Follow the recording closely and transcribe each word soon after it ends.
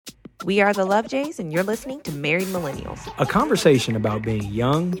We are the Love Jays, and you're listening to Married Millennials. A conversation about being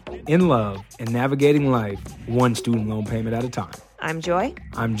young, in love, and navigating life one student loan payment at a time. I'm Joy.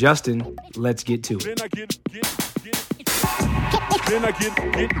 I'm Justin. Let's get to it.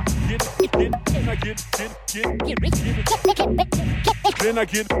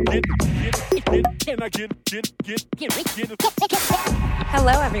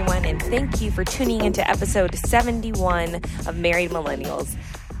 Hello, everyone, and thank you for tuning into episode 71 of Married Millennials.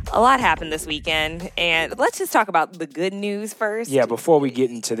 A lot happened this weekend, and let's just talk about the good news first. Yeah, before we get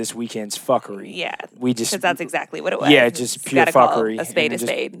into this weekend's fuckery. Yeah, we just because that's exactly what it was. Yeah, just pure fuckery. Call a spade a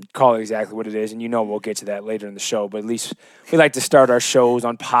spade. Call it exactly what it is, and you know we'll get to that later in the show. But at least we like to start our shows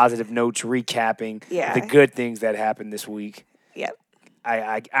on positive notes, recapping the good things that happened this week. Yep.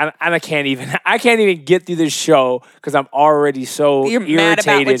 I can't even get through this show because I'm already so You're irritated mad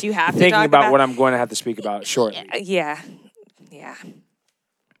about what you have to thinking talk about about what I'm going to have to speak about shortly. Yeah.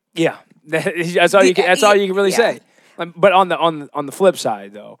 That's all you can really say. But on the flip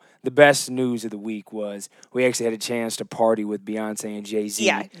side, though, the best news of the week was we actually had a chance to party with Beyonce and Jay-Z.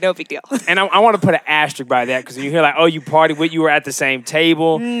 Yeah, no big deal. And I want to put an asterisk by that because you hear like, oh, you partied with, you were at the same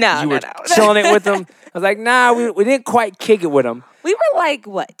table. No, you were chilling it with them. I was like, nah, we didn't quite kick it with them. We were like,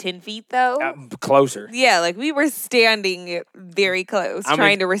 10 feet though? Closer. Yeah, like we were standing very close,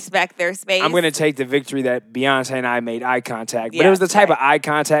 trying to respect their space. I'm going to take the victory that Beyonce and I made eye contact. But it was the type of eye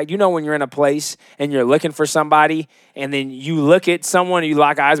contact, when you're in a place and you're looking for somebody and then you look at someone, you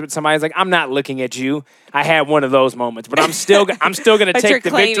lock eyes with somebody, it's like, I'm not looking at you. I had one of those moments, but I'm still going to take the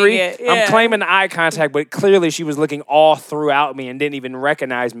victory. Yeah. I'm claiming the eye contact, but clearly she was looking all throughout me and didn't even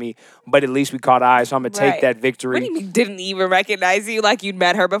recognize me, but at least we caught eyes, so I'm going to take that victory. What do you mean didn't even recognize you like you'd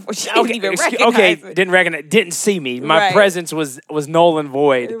met her before? She didn't even recognize me. Didn't see me. My presence was null and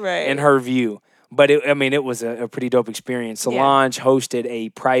void in her view. But it was a pretty dope experience. Solange hosted a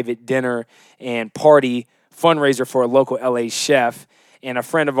private dinner and party fundraiser for a local LA chef, and a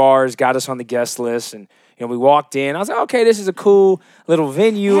friend of ours got us on the guest list, and we walked in. I was like, okay, this is a cool little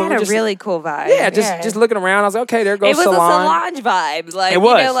venue. It had a really cool vibe. Yeah, just looking around. I was like, okay, there goes Solange. It was a Solange vibe. Like, it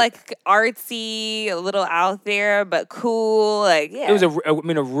was. Like artsy, a little out there, but cool. Like, yeah. It was a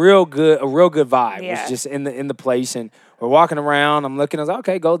real good vibe. Yeah. It was just in the place, and we're walking around. I'm looking. I was like,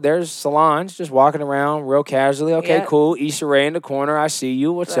 okay, there's Solange, just walking around real casually. Okay, cool. Issa Rae in the corner. I see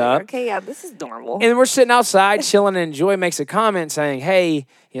you. What's up? Okay, yeah, this is normal. And we're sitting outside chilling, and Joy makes a comment saying, hey,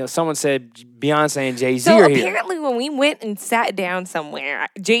 someone said Beyonce and Jay-Z are here. So apparently when we went and sat down somewhere,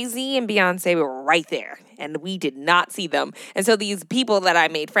 Jay-Z and Beyonce were right there, and we did not see them. And so these people that I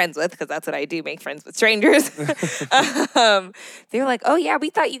made friends with, because that's what I do, make friends with strangers, they were like, oh yeah, we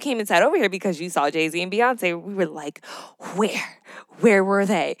thought you came and sat over here because you saw Jay-Z and Beyonce. We were like, where were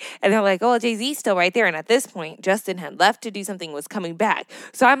they? And they're like, oh, Jay-Z's still right there. And at this point, Justin had left to do something, was coming back.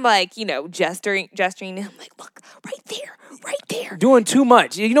 So I'm like, gesturing. I'm like, look, right there. Doing too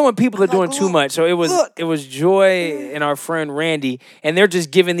much. When people are doing too much. So it was Joy and our friend Randy, and they're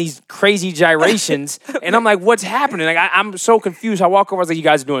just giving these crazy gyrations. And I'm like, what's happening? Like, I'm so confused. I walk over, I was like, you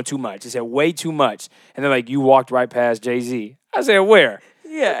guys are doing too much. They said, way too much. And they're like, you walked right past Jay-Z. I said, where?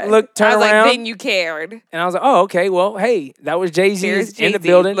 Yeah. Turn around. Like, then you cared. And I was like, oh, okay, well, hey, that was Jay-Z in the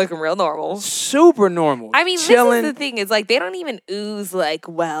building. Looking real normal. Super normal. I mean, chilling. This is the thing, is like, they don't even ooze like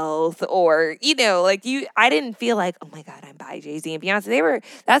wealth or, I didn't feel like, oh my God, I'm by Jay-Z and Beyonce.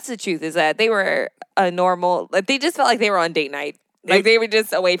 That's the truth, is that they were a normal, like, they just felt like they were on date night. Like, they were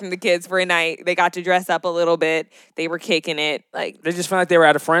just away from the kids for a night. They got to dress up a little bit. They were kicking it. Like, they just felt like they were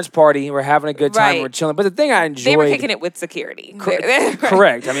at a friend's party. We're having a good time. We're chilling. But the thing I enjoyed... They were kicking it with security.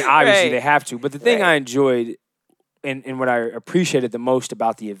 Correct. I mean, obviously they have to. But the thing I enjoyed and what I appreciated the most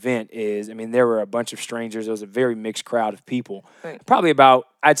about the event is, there were a bunch of strangers. It was a very mixed crowd of people. Right. Probably about,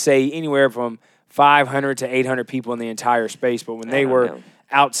 I'd say, anywhere from 500 to 800 people in the entire space. But when they were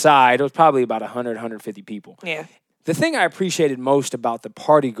outside, it was probably about 100, 150 people. Yeah. The thing I appreciated most about the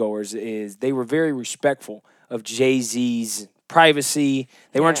partygoers is they were very respectful of Jay-Z's privacy.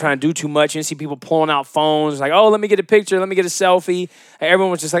 They weren't trying to do too much. You didn't see people pulling out phones like, oh, let me get a picture, let me get a selfie. And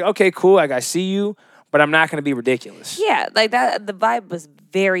everyone was just like, okay, cool, like I see you, but I'm not going to be ridiculous. Yeah, like that. The vibe was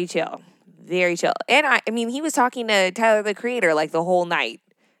very chill. Very chill. And I mean, he was talking to Tyler, the Creator, like the whole night.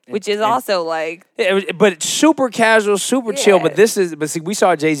 Which is also like... But it's super casual, super chill. But see, we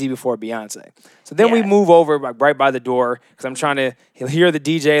saw Jay-Z before Beyonce. So then we move over right by the door because I'm trying to hear the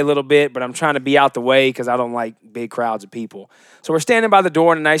DJ a little bit, but I'm trying to be out the way because I don't like big crowds of people. So we're standing by the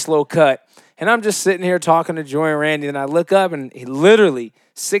door in a nice little cut. And I'm just sitting here talking to Joy and Randy. And I look up and literally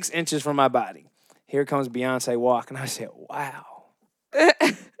 6 inches from my body, here comes Beyonce walking. I said, wow.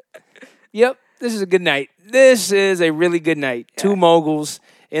 Yep, this is a good night. This is a really good night. Yeah. Two moguls.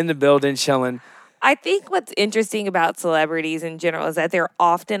 in the building chilling. I think what's interesting about celebrities in general is that they're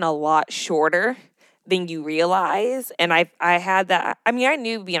often a lot shorter than you realize. And I had that. I mean, I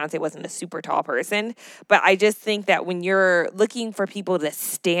knew Beyonce wasn't a super tall person, but I just think that when you're looking for people to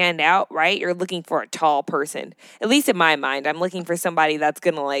stand out, right, you're looking for a tall person. At least in my mind, I'm looking for somebody that's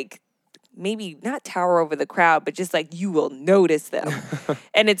going to like maybe not tower over the crowd, but just like you will notice them.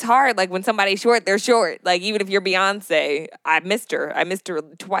 And it's hard. Like when somebody's short, they're short. Like even if you're Beyonce, I missed her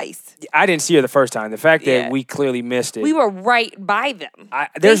twice. I didn't see her the first time. The fact that we clearly missed it. We were right by them.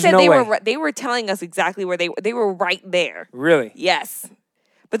 There's no way. They were telling us exactly where they were right there. Really? Yes.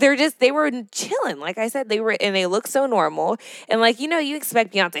 But they were chilling. Like I said, they look so normal. And like, you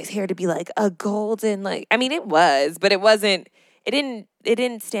expect Beyonce's hair to be like a golden, like, I mean, it was, but it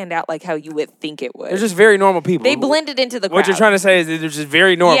didn't stand out like how you would think it would. They're just very normal people. They blended into the crowd. What you're trying to say is that they're just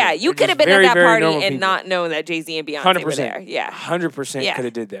very normal. Yeah, you could have been at that party and not known that Jay-Z and Beyonce 100%. were there. Yeah. 100% could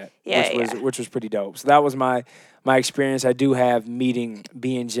have did that. Yeah, which was pretty dope. So that was my experience. I do have meeting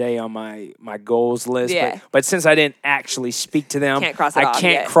B and J on my goals list. Yeah. But since I didn't actually speak to them, I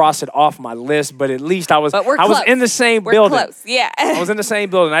can't cross it off my list. But at least I was in the same We're building. Close. Yeah. I was in the same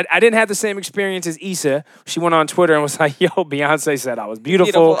building. I didn't have the same experience as Issa. She went on Twitter and was like, yo, Beyonce said I was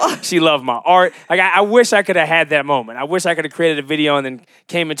beautiful. She loved my art. Like I wish I could have had that moment. I wish I could have created a video and then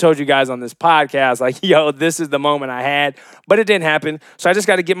came and told you guys on this podcast, like, yo, this is the moment I had. But it didn't happen. So I just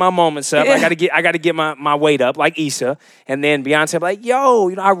got to get my moments up. Yeah. I got to get my weight up like Issa. And then Beyonce be like, yo,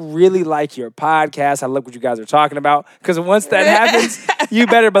 I really like your podcast. I love what you guys are talking about. Because once that happens, you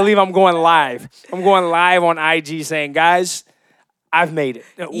better believe I'm going live. I'm going live on IG saying, guys, I've made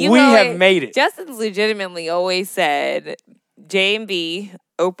it. We have made it. Justin's legitimately always said J&B,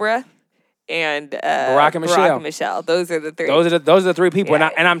 Oprah, and Barack and Michelle. Those are the three. Those are the three people.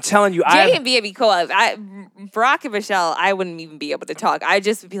 Yeah. And I'm telling you, J&B would be cool. Barack and Michelle, I wouldn't even be able to talk. I'd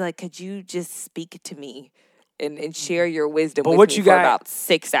just be like, could you just speak to me and share your wisdom with me for about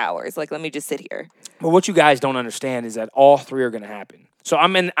 6 hours? Like, let me just sit here. But what you guys don't understand is that all three are going to happen. So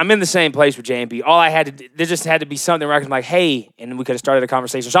I'm in the same place with J&B. All I had to do, there just had to be something where I was like, hey, and we could have started a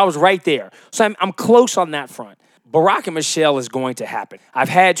conversation. So I was right there. So I'm close on that front. Barack and Michelle is going to happen. I've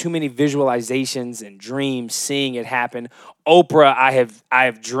had too many visualizations and dreams seeing it happen. Oprah, I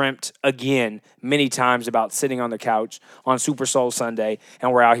have dreamt again many times about sitting on the couch on Super Soul Sunday,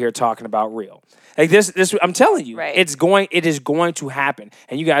 and we're out here talking about real. Like this I'm telling you, right. It is going to happen.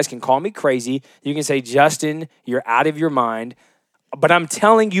 And you guys can call me crazy. You can say, Justin, you're out of your mind. But I'm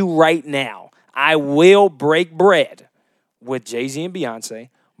telling you right now, I will break bread with Jay-Z and Beyonce,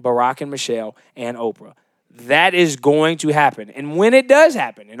 Barack and Michelle, and Oprah. That is going to happen. And when it does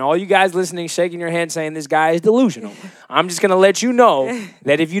happen, and all you guys listening, shaking your head saying this guy is delusional, I'm just going to let you know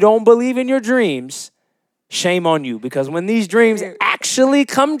that if you don't believe in your dreams, shame on you. Because when these dreams actually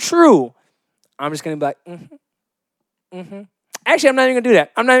come true, I'm just going to be like, Actually, I'm not even going to do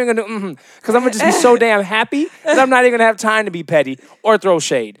that. I'm not even going to do because I'm going to just be so damn happy that I'm not even going to have time to be petty or throw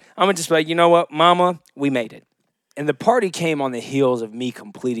shade. I'm going to just be like, you know what, mama, we made it. And the party came on the heels of me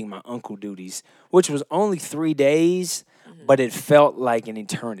completing my uncle duties, which was only 3 days, but it felt like an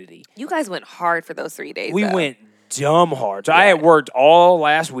eternity. You guys went hard for those 3 days. We went dumb hard. So I had worked all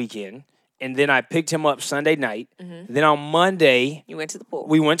last weekend, and then I picked him up Sunday night. Then on Monday, you went to the pool.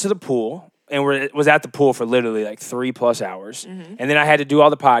 We went to the pool. And was at the pool for literally like 3+ hours. And then I had to do all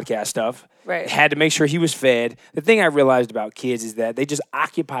the podcast stuff. Right. Had to make sure he was fed. The thing I realized about kids is that they just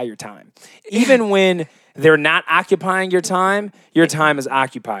occupy your time. Even when they're not occupying your time is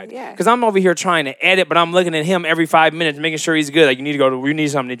occupied. Yeah. Because I'm over here trying to edit, but I'm looking at him every 5 minutes, making sure he's good. Like, you need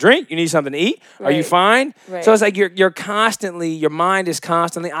something to drink? You need something to eat? Right. Are you fine? Right. So it's like your mind is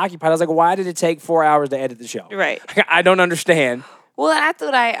constantly occupied. I was like, why did it take 4 hours to edit the show? Right. I don't understand. Well, that's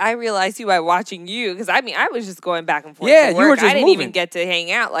what I realized too by watching you, because I mean I was just going back and forth. Yeah, to work. You were just I didn't moving. even get to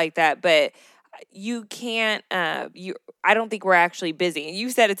hang out like that. But you can't. I don't think we're actually busy. And you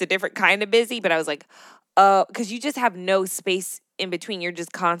said it's a different kind of busy, but I was like, because you just have no space in between. You're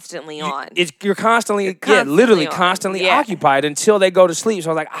just constantly on. You're constantly literally on. constantly occupied until they go to sleep. So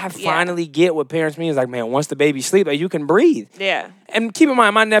I was like, I finally get what parents mean. It's like, man, once the baby sleep, like, you can breathe. Yeah. And keep in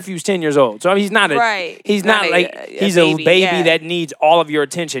mind, my nephew's 10 years old, so I mean, he's not a he's not a baby that needs all of your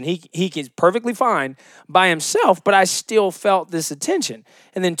attention. He can perfectly fine by himself, but I still felt this attention.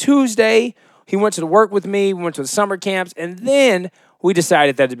 And then Tuesday, he went to the work with me. We went to the summer camps, and then we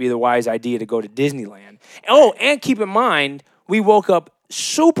decided that it'd be the wise idea to go to Disneyland. Oh, and keep in mind, we woke up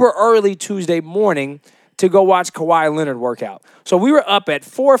super early Tuesday morning to go watch Kawhi Leonard work out. So we were up at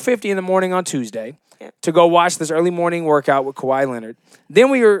 4:50 in the morning on Tuesday to go watch this early morning workout with Kawhi Leonard.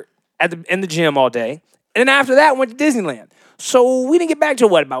 Then we were in the gym all day. And then after that, went to Disneyland. So we didn't get back to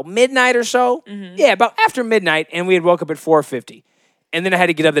what, about midnight or so? Mm-hmm. Yeah, about after midnight, and we had woke up at 4:50. And then I had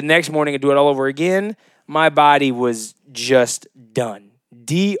to get up the next morning and do it all over again. My body was just done.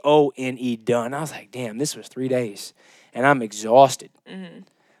 D-O-N-E, done. I was like, damn, this was 3 days. And I'm exhausted. Mm-hmm.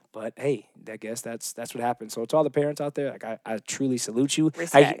 But hey, I guess that's what happened. So to all the parents out there, like I truly salute you.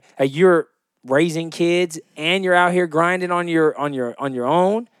 Respect. You're raising kids and you're out here grinding on your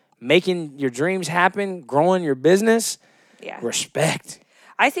own, making your dreams happen, growing your business. Yeah. Respect.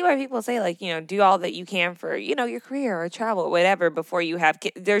 I see why people say, like, do all that you can for, your career or travel or whatever before you have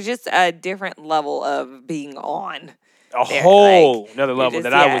kids. There's just a different level of being on. A whole another level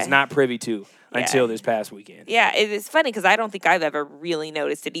that I was not privy to until this past weekend. Yeah, it is funny because I don't think I've ever really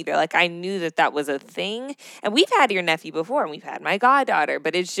noticed it either. Like, I knew that was a thing. And we've had your nephew before, and we've had my goddaughter.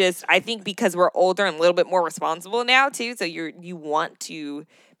 But it's just, I think because we're older and a little bit more responsible now, too, so you want to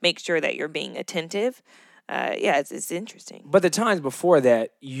make sure that you're being attentive. It's interesting. But the times before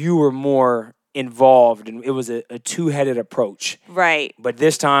that, you were more involved, and it was a two-headed approach. Right. But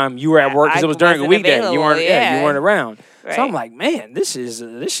this time, you were at work because it was during a weekday. You weren't. You weren't around. Right. So I'm like, man, this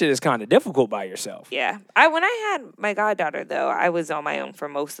shit is kind of difficult by yourself. Yeah. When I had my goddaughter, though, I was on my own for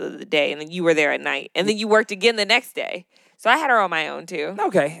most of the day, and then you were there at night, and then you worked again the next day. So I had her on my own too.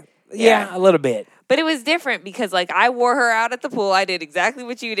 Okay. Yeah, a little bit. But it was different because, like, I wore her out at the pool. I did exactly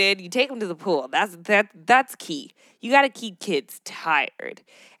what you did. You take them to the pool. That's key. You got to keep kids tired.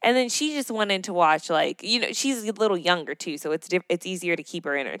 And then she just wanted to watch, like, she's a little younger too, so it's easier to keep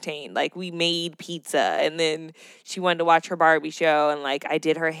her entertained. Like, we made pizza, and then she wanted to watch her Barbie show, and, like, I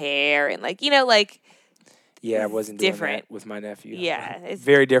did her hair, and, like, yeah, I wasn't doing different that with my nephew. Yeah, it's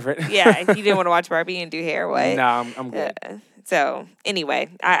very different. Yeah, you didn't want to watch Barbie and do hair. What? No, I'm good. So anyway,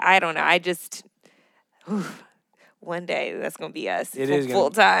 I don't know. I just. One day that's gonna be us. Full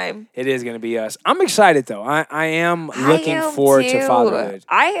time. It is gonna be us. I'm excited though. I am looking forward to fatherhood.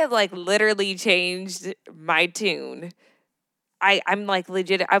 I have literally changed my tune. I'm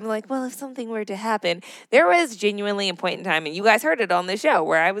legit. I'm like, well, if something were to happen, there was genuinely a point in time, and you guys heard it on the show,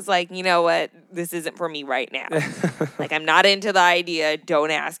 where I was like, you know what, this isn't for me right now. I'm not into the idea. Don't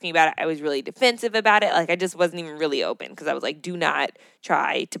ask me about it. I was really defensive about it. I just wasn't even really open because I was like, do not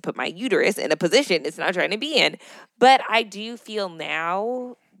try to put my uterus in a position it's not trying to be in. But I do feel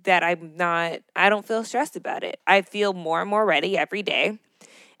now that I don't feel stressed about it. I feel more and more ready every day.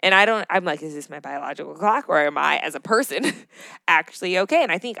 And I'm like, is this my biological clock, or am I as a person actually okay?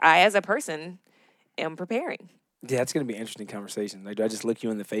 And I think I as a person am preparing. Yeah, it's going to be an interesting conversation. Do I just look you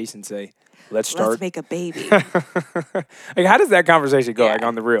in the face and say, let's start? Let's make a baby. How does that conversation go,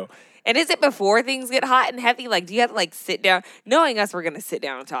 on the real? And is it before things get hot and heavy? Do you have to sit down? Knowing us, we're going to sit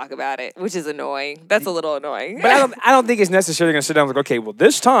down and talk about it, which is annoying. That's a little annoying. But I don't think it's necessarily going to sit down and okay, well,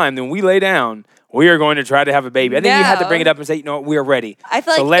 this time, then we lay down, we are going to try to have a baby. I think you have to bring it up and say, we are ready. I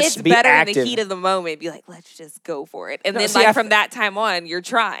feel like it's better active. In the heat of the moment. Be like, let's just go for it. And then from that time on, you're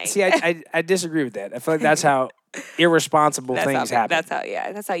trying. See, I disagree with that. I feel like that's how irresponsible things happen.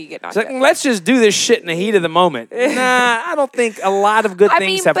 That's how you get knocked out. Let's just do this shit in the heat of the moment. Nah, I don't think a lot of good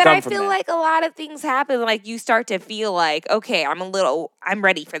things have come from that. But I feel like a lot of things happen. You start to feel like, okay, I'm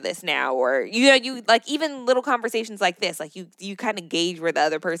ready for this now. Or, you even little conversations like this, you kind of gauge where the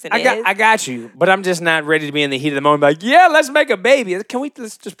other person is. I got you, but I'm just not ready to be in the heat of the moment. Let's make a baby.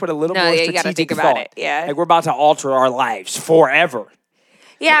 Let's just put a little more strategic you gotta think thought. About it. Yeah. We're about to alter our lives forever.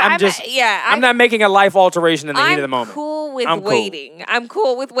 Yeah, I'm not making a life alteration in the heat of the moment. I'm cool with waiting. I'm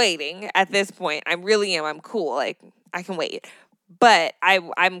cool with waiting at this point. I really am. I'm cool. I can wait. But I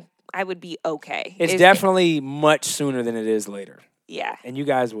would be okay. It's definitely much sooner than it is later. Yeah. And you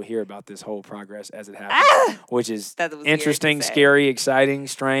guys will hear about this whole progress as it happens, which is interesting, scary, exciting,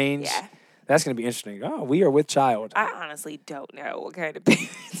 strange. Yeah. That's going to be interesting. Oh, we are with child. I honestly don't know what kind of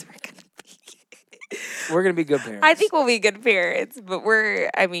parents we're going to be. We're going to be good parents. I think we'll be good parents, but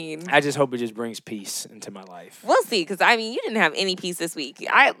I just hope it just brings peace into my life. We'll see, because, you didn't have any peace this week.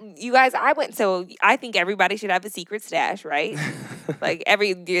 So I think everybody should have a secret stash, right?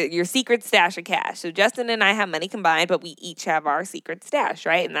 Your secret stash of cash. So Justin and I have money combined, but we each have our secret stash,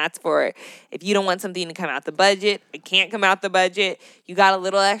 right? And that's for if you don't want something to come out the budget, it can't come out the budget, you got a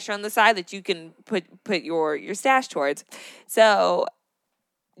little extra on the side that you can put your stash towards. So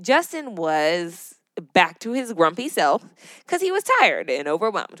Justin was back to his grumpy self because he was tired and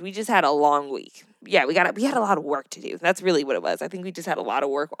overwhelmed. We just had a long week. Yeah, we had a lot of work to do. That's really what it was. I think we just had a lot of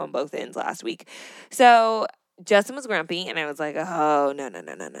work on both ends last week. So Justin was grumpy, and I was like, oh, no.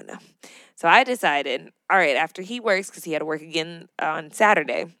 So I decided, all right, after he works, because he had to work again on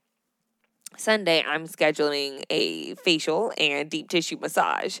Saturday, Sunday, I'm scheduling a facial and deep tissue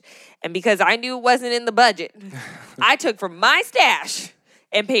massage. And because I knew it wasn't in the budget, I took from my stash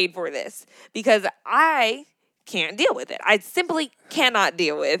and paid for this because I can't deal with it. I simply cannot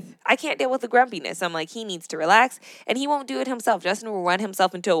deal with. I can't deal with the grumpiness. I'm like, he needs to relax, and he won't do it himself. Justin will run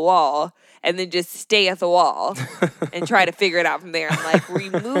himself into a wall and then just stay at the wall and try to figure it out from there. I'm like,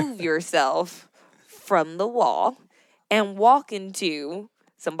 remove yourself from the wall and walk into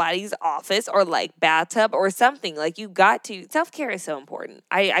somebody's office or like bathtub or something. Like, you got to, self-care is so important.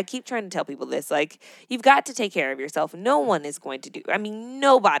 I keep trying to tell people this, like, you've got to take care of yourself. No one is going to do,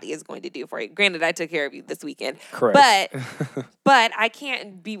 nobody is going to do for you. Granted, I took care of you this weekend. Correct. But I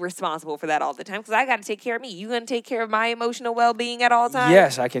can't be responsible for that all the time because I got to take care of me. You going to take care of my emotional well-being at all times?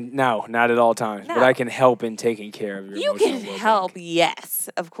 Yes, I can. No, not at all times. No. But I can help in taking care of your You emotional can well-being. help, yes,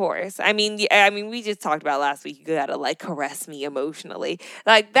 of course. We just talked about last week. You gotta like caress me emotionally,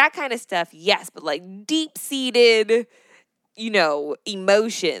 like that kind of stuff. Yes, but like deep-seated,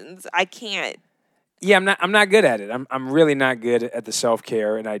 emotions, I can't. Yeah, I'm not good at it. I'm really not good at the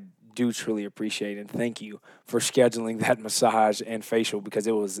self-care, and I do truly appreciate it. And thank you for scheduling that massage and facial because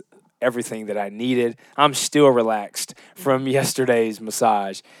it was everything that I needed. I'm still relaxed from yesterday's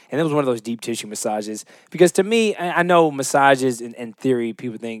massage. And it was one of those deep tissue massages because to me, I know massages in theory,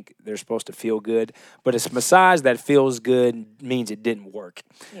 people think they're supposed to feel good, but a massage that feels good means it didn't work.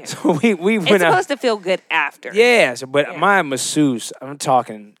 Yeah. So we went It's supposed to feel good after. Yeah, but my masseuse, I'm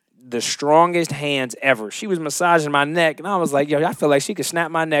talking the strongest hands ever. She was massaging my neck, and I was like, yo, I feel like she could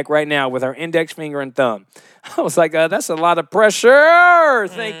snap my neck right now with her index finger and thumb. I was like, that's a lot of pressure.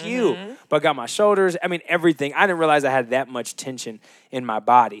 Thank you. But I got my shoulders, everything. I didn't realize I had that much tension in my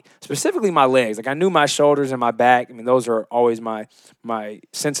body, specifically my legs. Like, I knew my shoulders and my back. Those are always my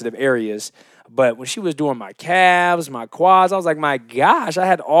sensitive areas. But when she was doing my calves, my quads, I was like, my gosh, I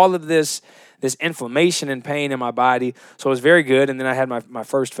had all of this inflammation and pain in my body. So it was very good. And then I had my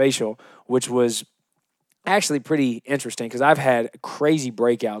first facial, which was actually pretty interesting because I've had crazy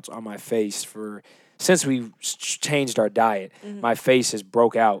breakouts on my face since we changed our diet. My face has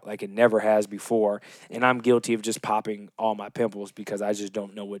broke out like it never has before. And I'm guilty of just popping all my pimples because I just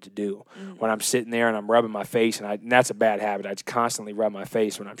don't know what to do. When I'm sitting there and I'm rubbing my face, and that's a bad habit. I just constantly rub my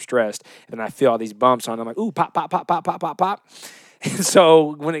face when I'm stressed. And I feel all these bumps on it. I'm like, ooh, pop, pop, pop, pop, pop, pop, pop. And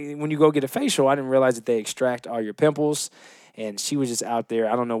so when you go get a facial, I didn't realize that they extract all your pimples. And she was just out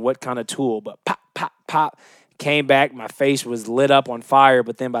there. I don't know what kind of tool, but pop, pop, pop. Came back, my face was lit up on fire,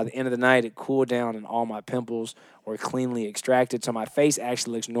 but then by the end of the night, it cooled down and all my pimples were cleanly extracted. So my face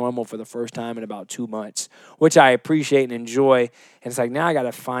actually looks normal for the first time in about 2 months, which I appreciate and enjoy. And it's like, now I got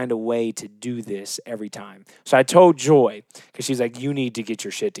to find a way to do this every time. So I told Joy, because she's like, you need to get your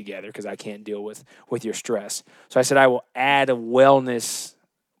shit together because I can't deal with your stress. So I said, I will add a wellness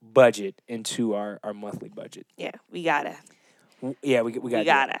budget into our monthly budget. Yeah, we gotta. Yeah, we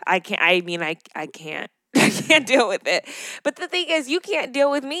gotta. I can't. I can't. I can't deal with it. But the thing is, you can't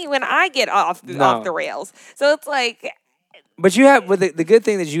deal with me when I get off the rails. So it's like. But you have, the good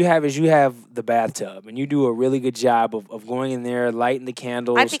thing that you have is you have the bathtub, and you do a really good job of going in there, lighting the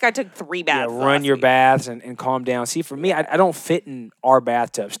candles. I think I took 3 baths. Yeah, run your baths and calm down. See, for me, I don't fit in our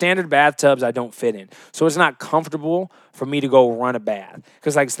bathtub. Standard bathtubs, I don't fit in. So it's not comfortable for me to go run a bath.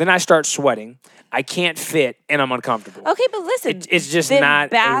 Because then I start sweating. I can't fit, and I'm uncomfortable. Okay, but listen. It's just then not.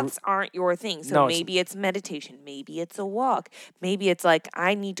 Baths aren't your thing. So No, maybe it's meditation. Maybe it's a walk. Maybe it's like,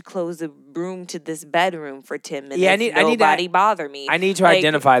 I need to close the room to this bedroom for 10 minutes. Yeah, I need bother me. I need to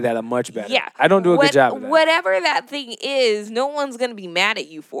identify that much better. Yeah. I don't do a good job of that. Whatever that thing is, no one's going to be mad at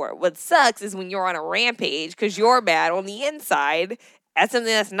you for it. What sucks is when you're on a rampage because you're bad on the inside. That's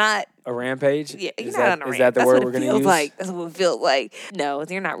something that's not a rampage. Yeah, you're is not that, on a is ramp. that the That's word what we're it going to feels use? like. That's what it feels like. No,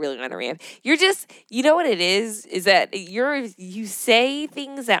 you're not really on a ramp. You're just, you know what it is that you say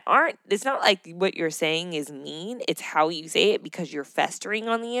things that aren't. It's not like what you're saying is mean. It's how you say it because you're festering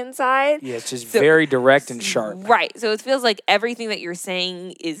on the inside. Yeah, it's just very direct and sharp. Right. So it feels like everything that you're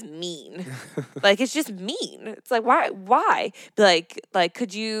saying is mean. Like, it's just mean. It's like, why? Like,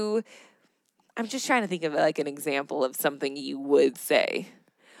 could you? I'm just trying to think of like an example of something you would say.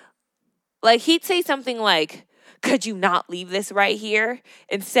 Like, he'd say something like, could you not leave this right here?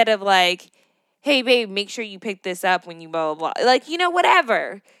 Instead of like, hey, babe, make sure you pick this up when you blah, blah, blah. Like,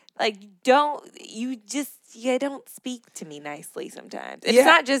 whatever. Like, don't speak to me nicely sometimes. It's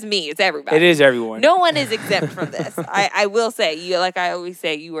not just me. It's everybody. It is everyone. No one is exempt from this. I will say, like I always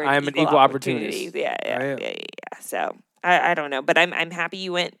say, you are an equal opportunity. Yeah. So, I don't know. But I'm happy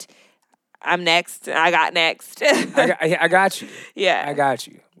you went. I'm next. I got next. I got you. Yeah, I got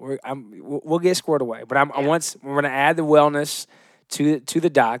you. We'll get squared away. But we're going to add the wellness to the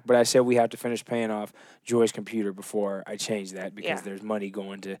doc, but I said we have to finish paying off Joy's computer before I change that because Yeah. there's money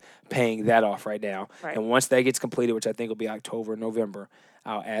going to paying that off right now. Right. And once that gets completed, which I think will be October, November,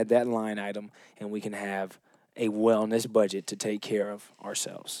 I'll add that line item and we can have a wellness budget to take care of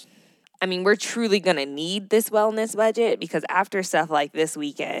ourselves. I mean, we're truly going to need this wellness budget because after stuff like this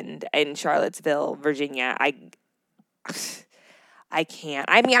weekend in Charlottesville, Virginia, I can't.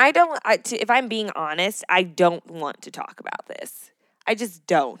 I mean, if I'm being honest, I don't want to talk about this. I just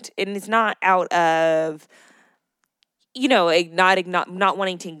don't. And it's not out of, not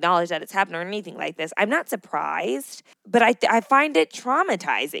wanting to acknowledge that it's happened or anything like this. I'm not surprised, but I find it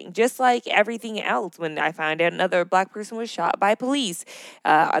traumatizing, just like everything else. When I found out another Black person was shot by police,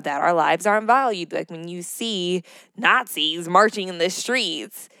 that our lives aren't valued. Like when you see Nazis marching in the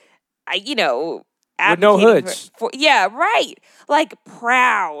streets, With no advocating hoods. yeah, right. Like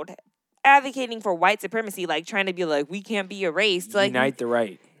proud, advocating for white supremacy, like trying to be like, we can't be erased. Like, Unite the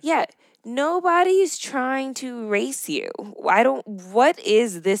right. yeah, nobody's trying to erase you. What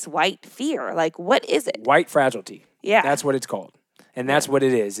is this white fear? Like, what is it? White fragility. Yeah. That's what it's called. And that's what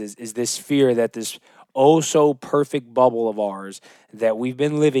it is this fear that this oh so perfect bubble of ours that we've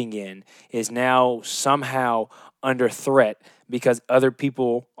been living in is now somehow under threat because other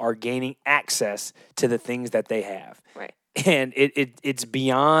people are gaining access to the things that they have. Right. And it's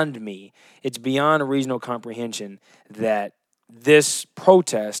beyond me. It's beyond reasonable comprehension that this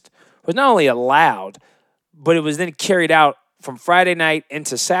protest was not only allowed, but it was then carried out from Friday night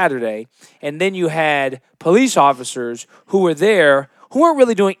into Saturday. And then you had police officers who were there who weren't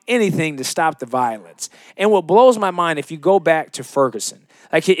really doing anything to stop the violence. And what blows my mind, if you go back to Ferguson,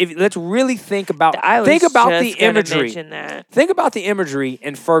 like let's really think about the imagery. Think about the imagery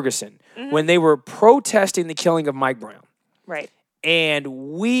in Ferguson when they were protesting the killing of Mike Brown. Right. And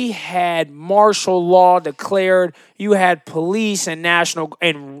we had martial law declared. You had police and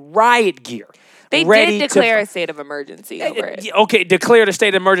riot gear. They did declare a state of emergency over it. Okay, declared a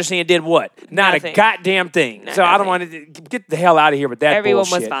state of emergency and did what? Not Nothing. A goddamn thing. So I don't want to get the hell out of here with that Everyone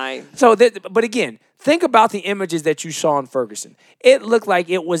bullshit. was fine. So, but again, think about the images that you saw in Ferguson. It looked like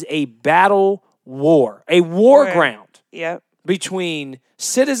it was a battle war, a war ground Yep. between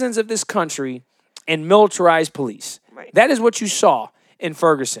citizens of this country and militarized police. Right. That is what you saw in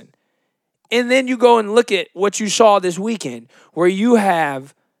Ferguson. And then you go and look at what you saw this weekend, where you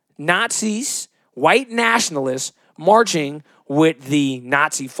have Nazis, white nationalists marching with the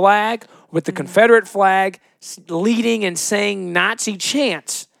Nazi flag, with the Confederate flag, leading and saying Nazi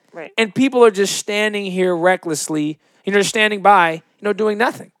chants. Right. And people are just standing here recklessly, standing by, doing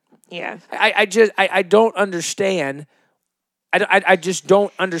nothing. Yeah. I don't understand. I just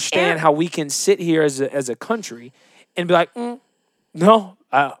don't understand how we can sit here as a country and be like, no,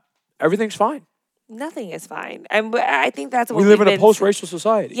 everything's fine. Nothing is fine. And I think that's what we live in a post-racial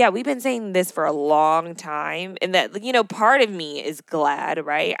society. Yeah, we've been saying this for a long time. And that, part of me is glad,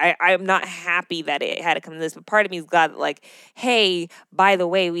 right? I'm not happy that it had to come to this, but part of me is glad that, like, hey, by the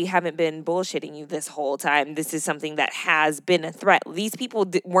way, we haven't been bullshitting you this whole time. This is something that has been a threat. These people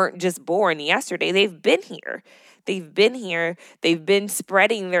weren't just born yesterday. They've been here. They've been here. They've been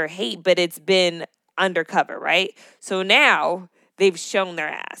spreading their hate, but it's been undercover, right? So now they've shown their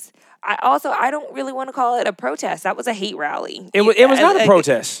ass. I don't really want to call it a protest. That was a hate rally. It was not a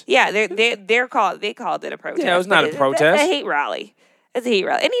protest. Yeah, they called it a protest. Yeah, it was not a protest. It's a hate rally. It's a hate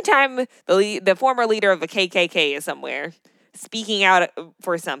rally. Anytime the former leader of the KKK is somewhere speaking out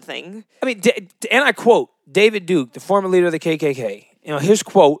for something. I mean, and I quote David Duke, the former leader of the KKK. His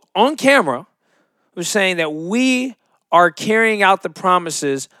quote on camera was saying that we are carrying out the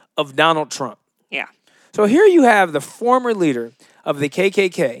promises of Donald Trump. Yeah. So here you have the former leader of the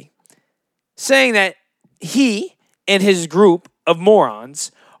KKK saying that he and his group of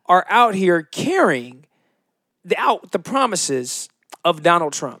morons are out here carrying out the promises of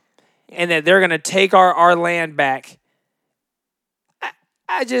Donald Trump and that they're going to take our land back.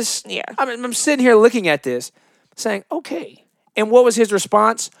 I'm sitting here looking at this saying, okay. And what was his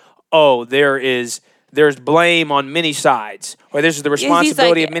response? Oh, there's blame on many sides, or this is the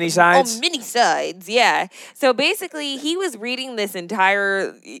responsibility of many sides. On many sides, yeah. So basically, he was reading this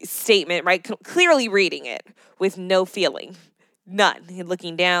entire statement, right? Clearly reading it with no feeling, none.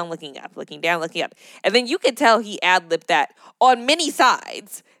 Looking down, looking up, looking down, looking up, and then you could tell he ad-libbed that on many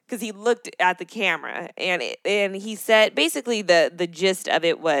sides because he looked at the camera and he said basically the gist of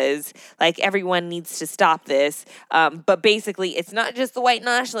it was like everyone needs to stop this, but basically it's not just the white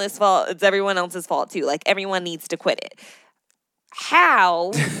nationalists' fault, it's everyone else's fault too. Like everyone needs to quit it.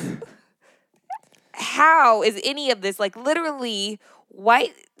 How is any of this, like literally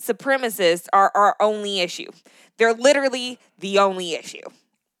white supremacists are our only issue. They're literally the only issue.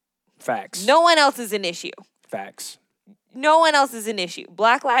 Facts. No one else is an issue. Facts. No one else is an issue.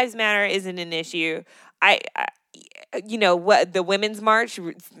 Black Lives Matter isn't an issue. What the Women's March,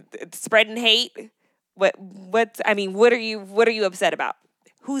 spreading hate. What are you upset about?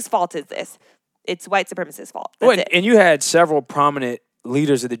 Whose fault is this? It's white supremacists' fault. That's it. And you had several prominent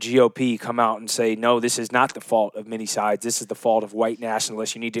leaders of the GOP come out and say, no, this is not the fault of many sides. This is the fault of white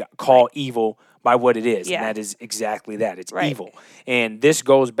nationalists. You need to call evil by what it is. Yeah. And that is exactly that. It's evil. And this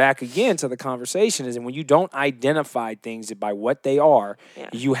goes back again to the conversation is when you don't identify things by what they are,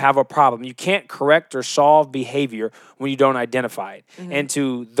 you have a problem. You can't correct or solve behavior when you don't identify it. Mm-hmm. And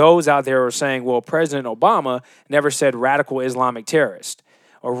to those out there who are saying, well, President Obama never said radical Islamic terrorist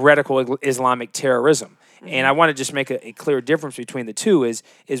or radical Islamic terrorism. And I want to just make a clear difference between the two is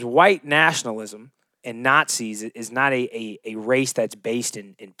white nationalism and Nazis is not a race that's based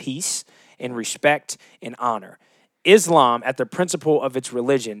in peace, in respect, and honor. Islam, at the principle of its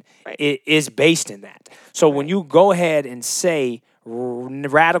religion, is based in that. So when you go ahead and say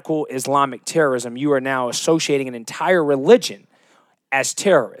radical Islamic terrorism, you are now associating an entire religion as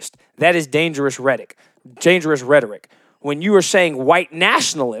terrorist. That is dangerous rhetoric. When you are saying white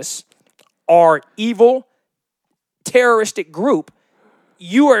nationalists are evil, terroristic group,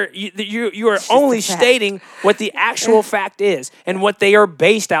 you are only stating what the actual fact is and what they are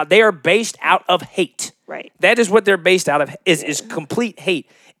based out. They are based out of hate. Right. That is what they're based out of is complete hate.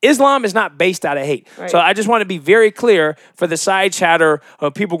 Islam is not based out of hate. Right. So I just want to be very clear for the side chatter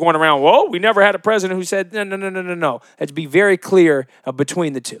of people going around, whoa, we never had a president who said no. Let's be very clear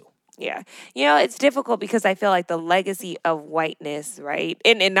between the two. Yeah. It's difficult because I feel like the legacy of whiteness, right?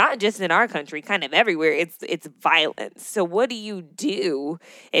 And not just in our country, kind of everywhere, it's violence. So what do you do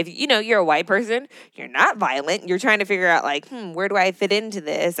if, you're a white person, you're not violent, you're trying to figure out like, where do I fit into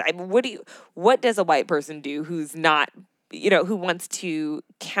this? What does a white person do who's not, who wants to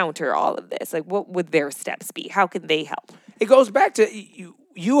counter all of this? Like, what would their steps be? How can they help? It goes back to,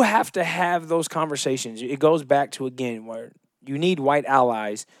 you have to have those conversations. It goes back to, again, where you need white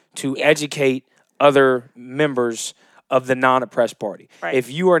allies to educate other members of the non-oppressed party. Right. If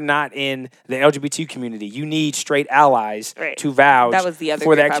you are not in the LGBT community, you need straight allies to vouch that was the other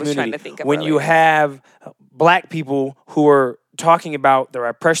for that I community. Was trying to think of when earlier. You have black people who are talking about the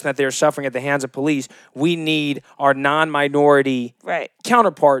repression that they're suffering at the hands of police, we need our non-minority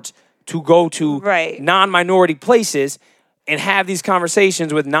counterparts to go to non-minority places and have these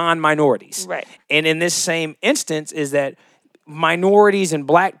conversations with non-minorities. Right. And in this same instance is that minorities and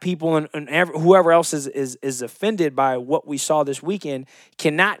black people and whoever else is offended by what we saw this weekend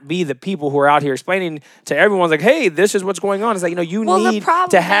cannot be the people who are out here explaining to everyone like, hey, this is what's going on. It's like, you need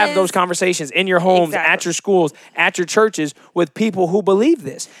to have those conversations in your homes, at your schools, at your churches with people who believe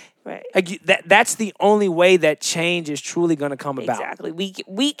this. Right. Like that's the only way that change is truly going to come about. Exactly.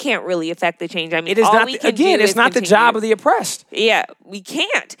 We can't really affect the change. I mean, it is not. It's not the job of the oppressed. Yeah, we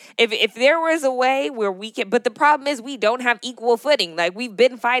can't. If there was a way where we can, but the problem is we don't have equal footing. Like we've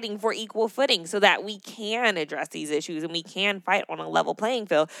been fighting for equal footing so that we can address these issues and we can fight on a level playing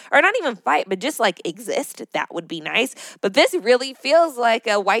field, or not even fight, but just like exist. That would be nice. But this really feels like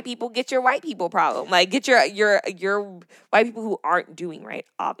a white people get your white people problem. Like get your white people who aren't doing right,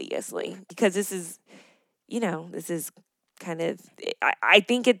 obviously. Because this is kind of, I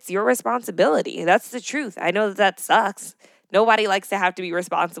think it's your responsibility. That's the truth. I know that sucks. Nobody likes to have to be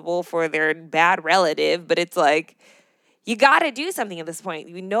responsible for their bad relative, but it's like, you got to do something at this point.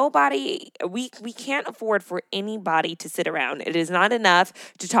 We can't afford for anybody to sit around. It is not enough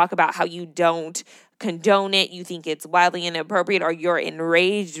to talk about how you don't condone it, you think it's wildly inappropriate, or you're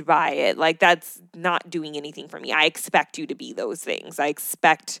enraged by it. Like, that's not doing anything for me. I expect you to be those things. I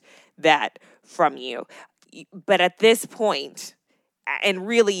expect that from you. But at this point, and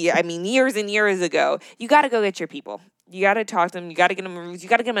really, I mean, years and years ago, you got to go get your people. You got to talk to them. You got to get them removed. You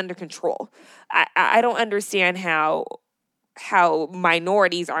got to get them under control. I don't understand how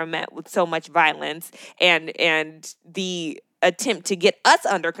minorities are met with so much violence and the attempt to get us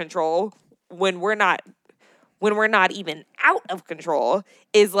under control when we're not even out of control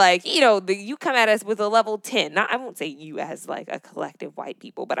is like, you come at us with a level 10. I won't say you as like a collective white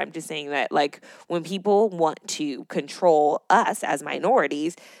people, but I'm just saying that like when people want to control us as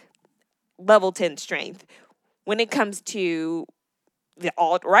minorities, level 10 strength. When it comes to the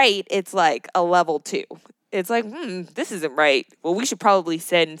alt-right, it's like a level 2. It's like, this isn't right. Well, we should probably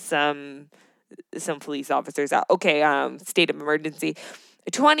send some police officers out. Okay, state of emergency.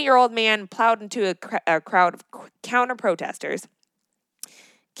 A 20-year-old man plowed into a crowd of counter-protesters,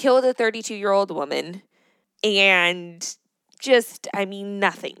 killed a 32-year-old woman, and just, I mean,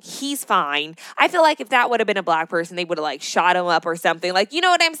 nothing. He's fine. I feel like if that would have been a black person, they would have like shot him up or something. Like, you know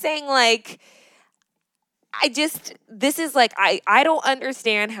what I'm saying? Like, this is like, I don't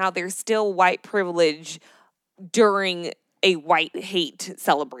understand how there's still white privilege during a white hate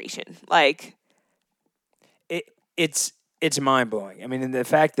celebration. Like, it's mind-blowing. I mean, and the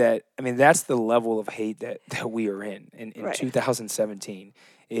fact that, I mean, that's the level of hate that we are in Right. 2017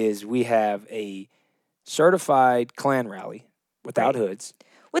 is we have a certified Klan rally without hoods.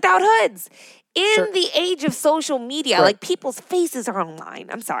 Without hoods. In Cer- the age of social media, Right. like people's faces are online.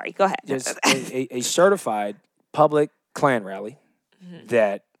 I'm sorry. Go ahead. Just a certified public Klan rally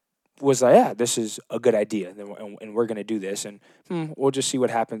that was like, yeah, this is a good idea, and we're going to do this, and we'll just see what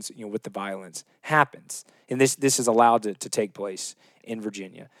happens. You know, with the violence happens, and this is allowed to take place in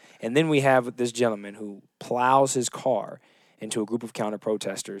Virginia, and then we have this gentleman who plows his car into a group of counter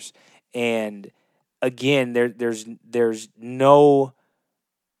protesters, and again, there's no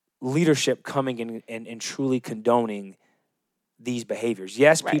leadership coming in and truly condoning these behaviors.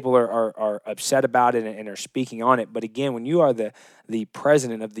 Yes, Right. people are upset about it and are speaking on it. But again, when you are the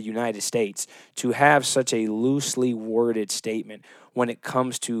president of the United States, to have such a loosely worded statement when it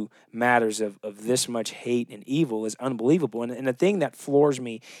comes to matters of this much hate and evil is unbelievable. And the thing that floors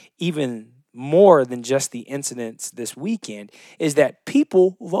me even more than just the incidents this weekend is that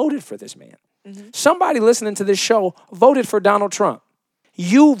people voted for this man. Somebody listening to this show voted for Donald Trump.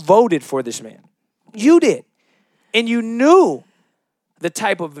 You voted for this man. You did. And you knew the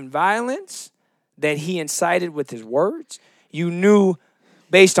type of violence that he incited with his words. You knew,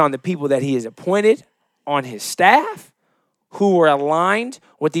 based on the people that he has appointed on his staff, who were aligned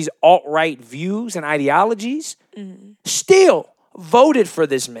with these alt-right views and ideologies, still voted for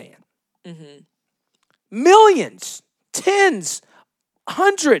this man. Millions, tens,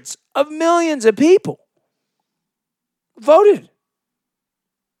 hundreds of millions of people voted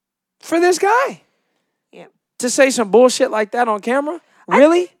for this guy. Yeah. To say some bullshit like that on camera?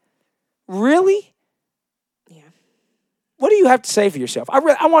 Really? Really? Yeah. What do you have to say for yourself? I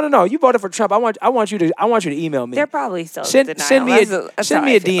want to know. You voted for Trump. I want you to email me. They're probably still in Send denial. me That's send how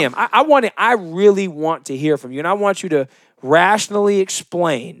me I a feel. DM. I really want to hear from you, and I want you to rationally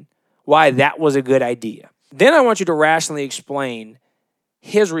explain why that was a good idea. Then I want you to rationally explain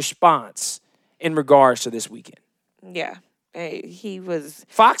his response in regards to this weekend. Yeah. He was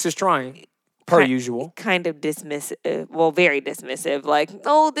Fox is trying, per usual. kind of dismissive, very dismissive, like,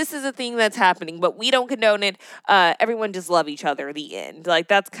 oh, this is a thing that's happening, but we don't condone it. Everyone just love each other, the end. Like,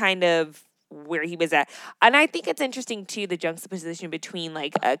 that's kind of where he was at. And I think it's interesting, too, the juxtaposition between,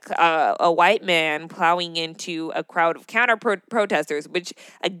 like, a white man plowing into a crowd of counter-protesters, which,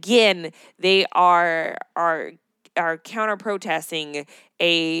 again, they are counter-protesting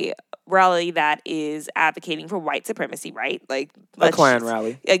a rally that is advocating for white supremacy, right? Like A Klan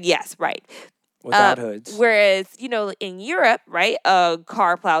rally. Yes, right. Without hoods. Whereas, in Europe, right, a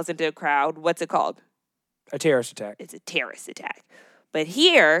car plows into a crowd. What's it called? A terrorist attack. It's a terrorist attack. But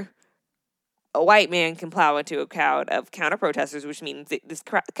here, a white man can plow into a crowd of counter protesters, which means this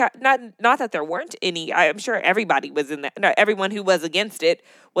crowd, not that there weren't any. I'm sure everybody was in that. No, everyone who was against it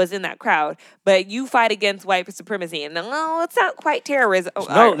was in that crowd. But you fight against white supremacy, and no, it's not quite terrorism.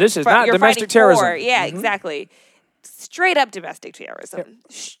 No, this is not you're domestic fighting terrorism. for- yeah, exactly. Straight up domestic terrorism.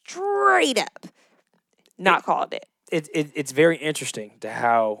 Straight up. Not called it. It's very interesting to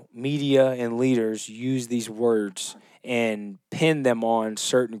how media and leaders use these words and pin them on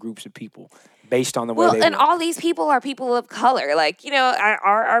certain groups of people based on the way they and look. all these people are people of color. Like,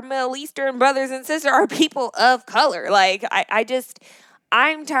 our Middle Eastern brothers and sisters are people of color. Like,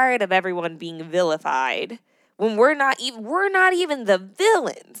 I'm tired of everyone being vilified when we're not even the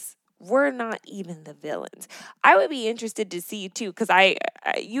villains. We're not even the villains. I would be interested to see too, because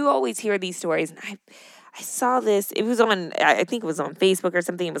you always hear these stories, and I saw this. It was I think it was on Facebook or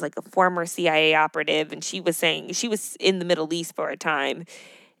something. It was like a former CIA operative, and she was saying she was in the Middle East for a time,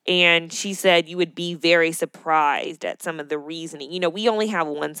 and she said you would be very surprised at some of the reasoning. We only have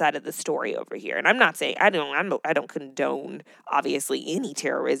one side of the story over here, and I'm not saying I don't condone obviously any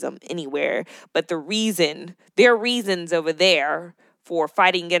terrorism anywhere, but there are reasons over there for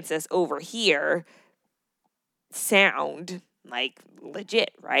fighting against us over here sound like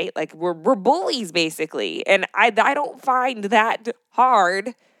legit, right? Like we're bullies basically. And I don't find that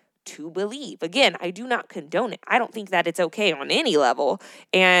hard to believe. Again, I do not condone it. I don't think that it's okay on any level.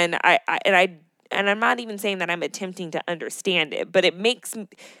 And I'm not even saying that I'm attempting to understand it, but it makes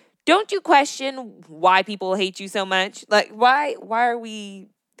don't you question why people hate you so much? Like why are we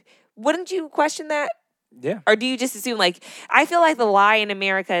wouldn't you question that? Yeah. Or do you just assume, like, I feel like the lie in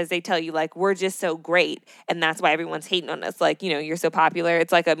America is they tell you, like, we're just so great, and that's why everyone's hating on us. Like, you know, you're so popular.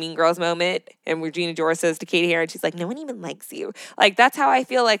 It's like a Mean Girls moment, and Regina George says to Katie Heron, she's like, no one even likes you. Like, that's how I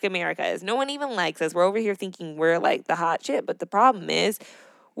feel like America is. No one even likes us. We're over here thinking we're, like, the hot shit, but the problem is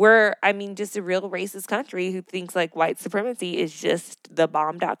we're, just a real racist country who thinks, like, white supremacy is just the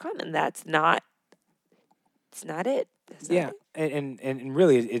bomb.com, and that's not, it's not it. That's not it. And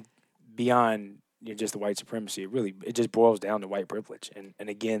really, it beyond just the white supremacy, it just boils down to white privilege. And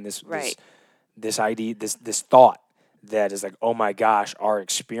again, this idea, this thought that is like, oh my gosh, our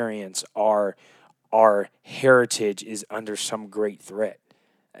experience, our heritage is under some great threat.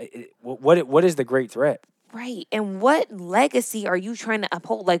 What is the great threat? Right. And what legacy are you trying to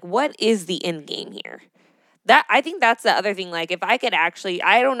uphold? Like, what is the end game here? I think that's the other thing. Like, if I could actually,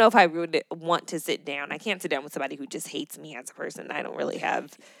 I don't know if I would want to sit down. I can't sit down with somebody who just hates me as a person. I don't really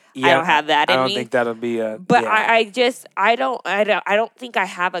have. I don't have that in me. I don't think that'll be a. But yeah. I don't think I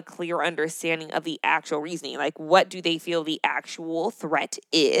have a clear understanding of the actual reasoning. Like, what do they feel the actual threat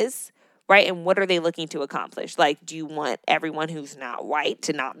is, right? And what are they looking to accomplish? Like, do you want everyone who's not white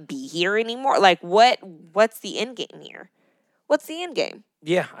to not be here anymore? Like, what's the end game here? What's the end game?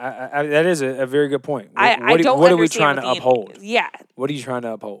 Yeah, that is a very good point. What are we trying to uphold? Yeah. What are you trying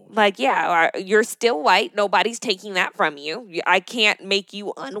to uphold? Like, yeah, you're still white. Nobody's taking that from you. I can't make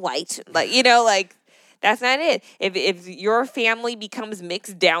you unwhite. Like, like, that's not it. If your family becomes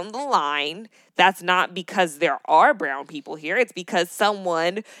mixed down the line, that's not because there are brown people here. It's because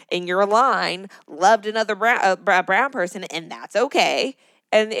someone in your line loved another brown person, and that's okay.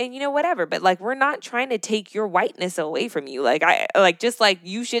 And whatever, but like, we're not trying to take your whiteness away from you. Like, just like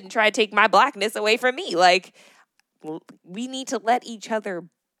you shouldn't try to take my blackness away from me. Like, we need to let each other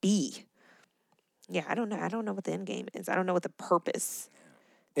be. Yeah, I don't know what the end game is. I don't know what the purpose,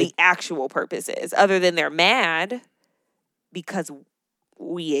 the actual purpose is, other than they're mad because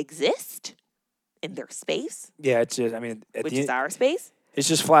we exist in their space. Yeah, it's just, which is our space. It's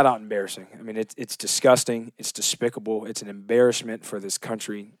just flat out embarrassing. It's disgusting. It's despicable. It's an embarrassment for this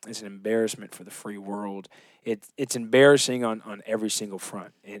country. It's an embarrassment for the free world. It's embarrassing on every single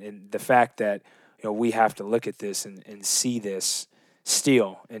front. And the fact that we have to look at this and see this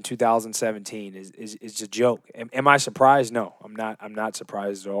still in 2017 is a joke. Am I surprised? No, I'm not. I'm not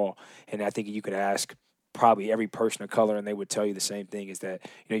surprised at all. And I think you could ask probably every person of color, and they would tell you the same thing, is that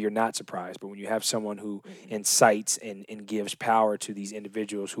you're not surprised. But when you have someone who incites and gives power to these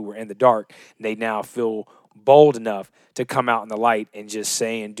individuals who were in the dark, they now feel bold enough to come out in the light and just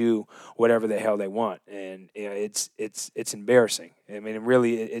say and do whatever the hell they want. And it's embarrassing.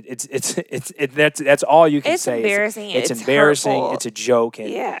 Really, that's all you can say. Embarrassing. It's embarrassing. Hurtful. It's a joke.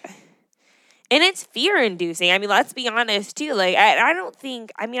 Yeah. And it's fear-inducing. Let's be honest, too. Like, I don't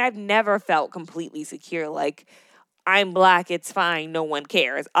think, I've never felt completely secure. Like, I'm black, it's fine, no one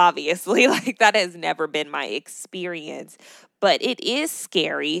cares, obviously. Like, that has never been my experience. But it is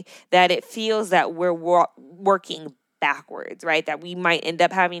scary that it feels that we're working backwards, right? That we might end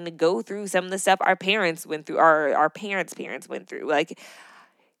up having to go through some of the stuff our parents went through, our parents' parents went through. Like,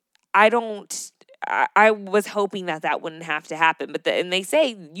 I was hoping that wouldn't have to happen, but and they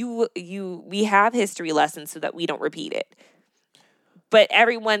say we have history lessons so that we don't repeat it. But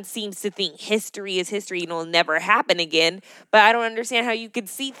everyone seems to think history is history and it'll never happen again. But I don't understand how you could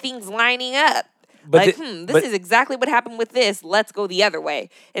see things lining up. But this is exactly what happened with this. Let's go the other way.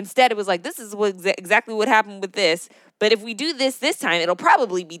 Instead, it was like, this is exactly what happened with this. But if we do this time, it'll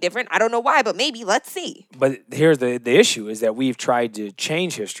probably be different. I don't know why, but maybe. Let's see. But here's the issue is that we've tried to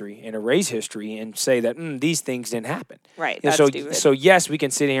change history and erase history and say that these things didn't happen. Right. That's stupid. So yes, we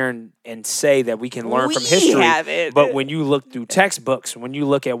can sit here and say that we can learn from history. But when you look through textbooks, when you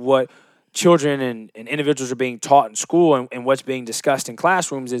look at what children and individuals are being taught in school and what's being discussed in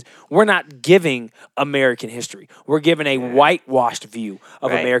classrooms, is we're not giving American history. We're giving a whitewashed view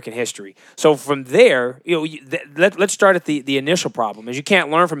of American history. So from there, let's start at the initial problem, is you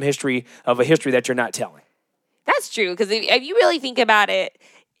can't learn from history of a history that you're not telling. That's true, because if you really think about it,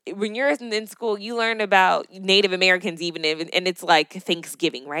 when you're in school, you learn about Native Americans and it's like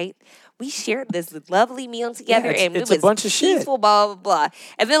Thanksgiving, right? We shared this lovely meal together, and it was a bunch of peaceful, shit. blah, blah, blah.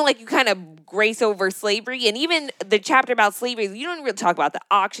 And then, like, you kind of grace over slavery, and even the chapter about slavery, you don't really talk about the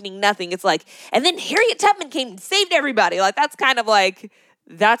auctioning, nothing. It's like, and then Harriet Tubman came and saved everybody. Like, that's kind of like,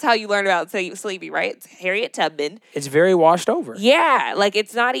 that's how you learn about slavery, right? It's Harriet Tubman. It's very washed over. Yeah, like,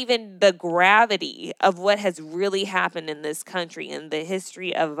 it's not even the gravity of what has really happened in this country, and the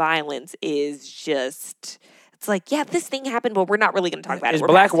history of violence is just... It's like, yeah, this thing happened, but we're not really going to talk about it.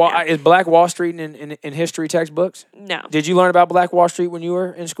 Is Black Wall Street in history textbooks? No. Did you learn about Black Wall Street when you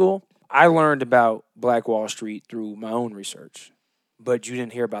were in school? I learned about Black Wall Street through my own research, but you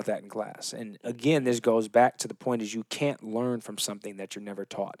didn't hear about that in class. And again, this goes back to the point is you can't learn from something that you're never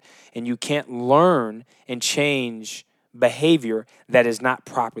taught. And you can't learn and change behavior that is not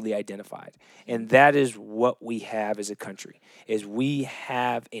properly identified. And that is what we have as a country, is we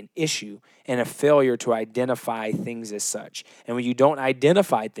have an issue and a failure to identify things as such. And when you don't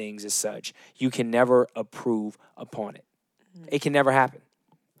identify things as such, you can never approve upon it. It can never happen.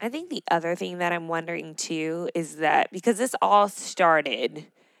 I think the other thing that I'm wondering too is that because this all started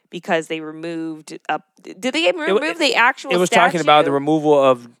because they removed did they remove the actual It was statue? talking about the removal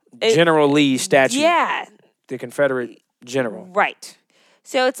of General Lee's statue. Yeah. The Confederate general. Right.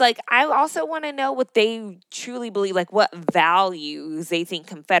 So it's like, I also want to know what they truly believe, like what values they think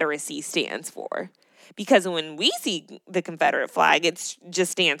Confederacy stands for. Because when we see the Confederate flag, it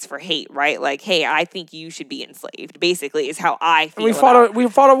just stands for hate, right? Like, hey, I think you should be enslaved, basically, is how I feel. And we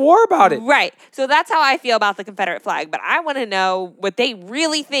fought a war about it. Right. So that's how I feel about the Confederate flag. But I want to know what they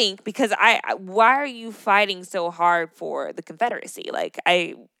really think, because why are you fighting so hard for the Confederacy? Like,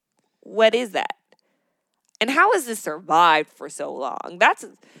 what is that? And how has this survived for so long? That's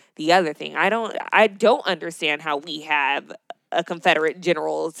the other thing. I don't understand how we have a Confederate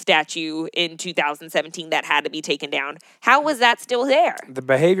general statue in 2017 that had to be taken down. How was that still there? The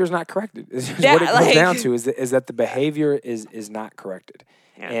behavior is not corrected. Yeah, what it comes down to is that the behavior is not corrected.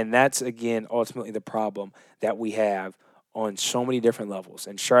 Yeah. And that's, again, ultimately the problem that we have on so many different levels.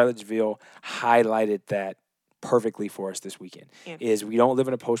 And Charlottesville highlighted that perfectly for us this weekend. Is we don't live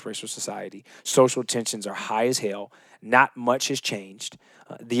in a post-racial society. Social tensions are high as hell. Not much has changed.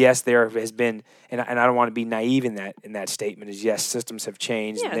 Yes, there has been, and I don't want to be naive in that statement, is yes, systems have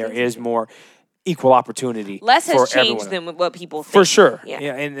changed. And there is more equal opportunity. Less has changed everyone. than what people think. For sure.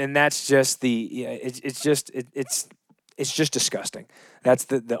 Yeah. And that's just it's just disgusting. That's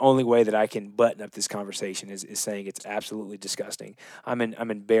the only way that I can button up this conversation is saying it's absolutely disgusting. I'm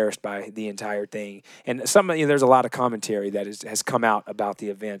embarrassed by the entire thing. And there's a lot of commentary that has come out about the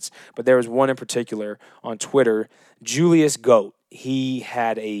events, but there was one in particular on Twitter, Julius Goat. He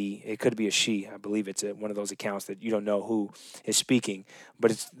had it could be a she, I believe it's one of those accounts that you don't know who is speaking,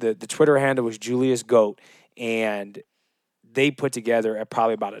 but it's the Twitter handle was Julius Goat, and they put together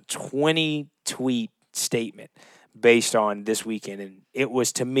probably about a 20 tweet statement based on this weekend. And it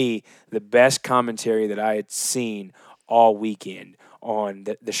was, to me, the best commentary that I had seen all weekend on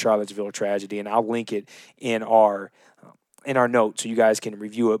the Charlottesville tragedy. And I'll link it in our notes so you guys can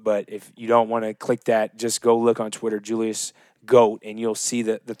review it. But if you don't want to click that, just go look on Twitter, Julius Goat, and you'll see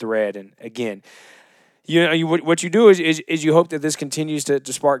the thread. And again, what you do is you hope that this continues to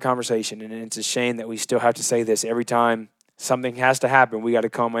spark conversation. And it's a shame that we still have to say this every time something has to happen. We got to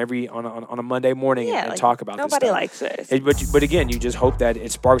come on a Monday morning and talk about this stuff. Nobody likes this. But again, you just hope that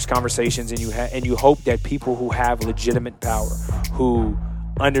it sparks conversations, and you hope that people who have legitimate power, who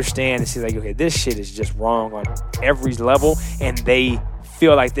understand and see like, okay, this shit is just wrong on every level, and they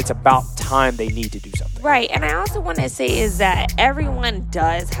feel like it's about time they need to do something. Right. And I also want to say is that everyone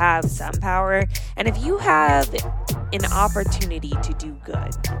does have some power. And if you have an opportunity to do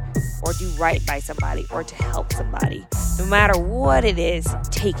good or do right by somebody or to help somebody, no matter what it is,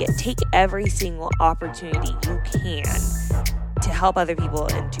 take it. Take every single opportunity you can to help other people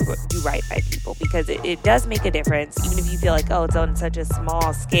and to do right by people, because it does make a difference, even if you feel like, oh, it's on such a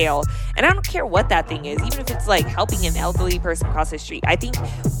small scale. And I don't care what that thing is, even if it's like helping an elderly person cross the street. I think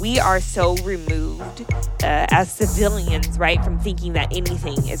we are so removed as civilians, right, from thinking that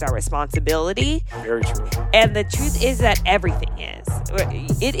anything is our responsibility. Very true. And the truth is that everything is.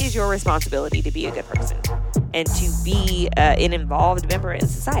 It is your responsibility to be a good person and to be an involved member in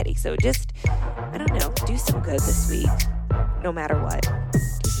society. So just, I don't know, do some good this week. No matter what,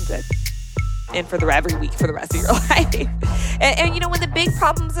 do some good. And every week for the rest of your life. And when the big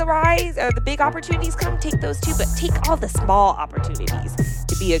problems arise or the big opportunities come, take those too. But take all the small opportunities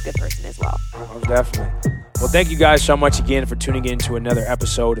to be a good person as well. Most definitely. Well, thank you guys so much again for tuning in to another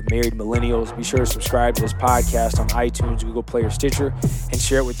episode of Married Millennials. Be sure to subscribe to this podcast on iTunes, Google Play, or Stitcher, and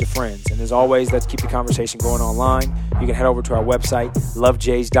share it with your friends. And as always, let's keep the conversation going online. You can head over to our website,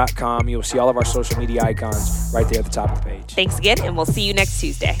 lovejays.com. You'll see all of our social media icons right there at the top of the page. Thanks again, and we'll see you next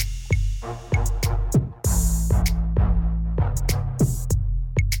Tuesday.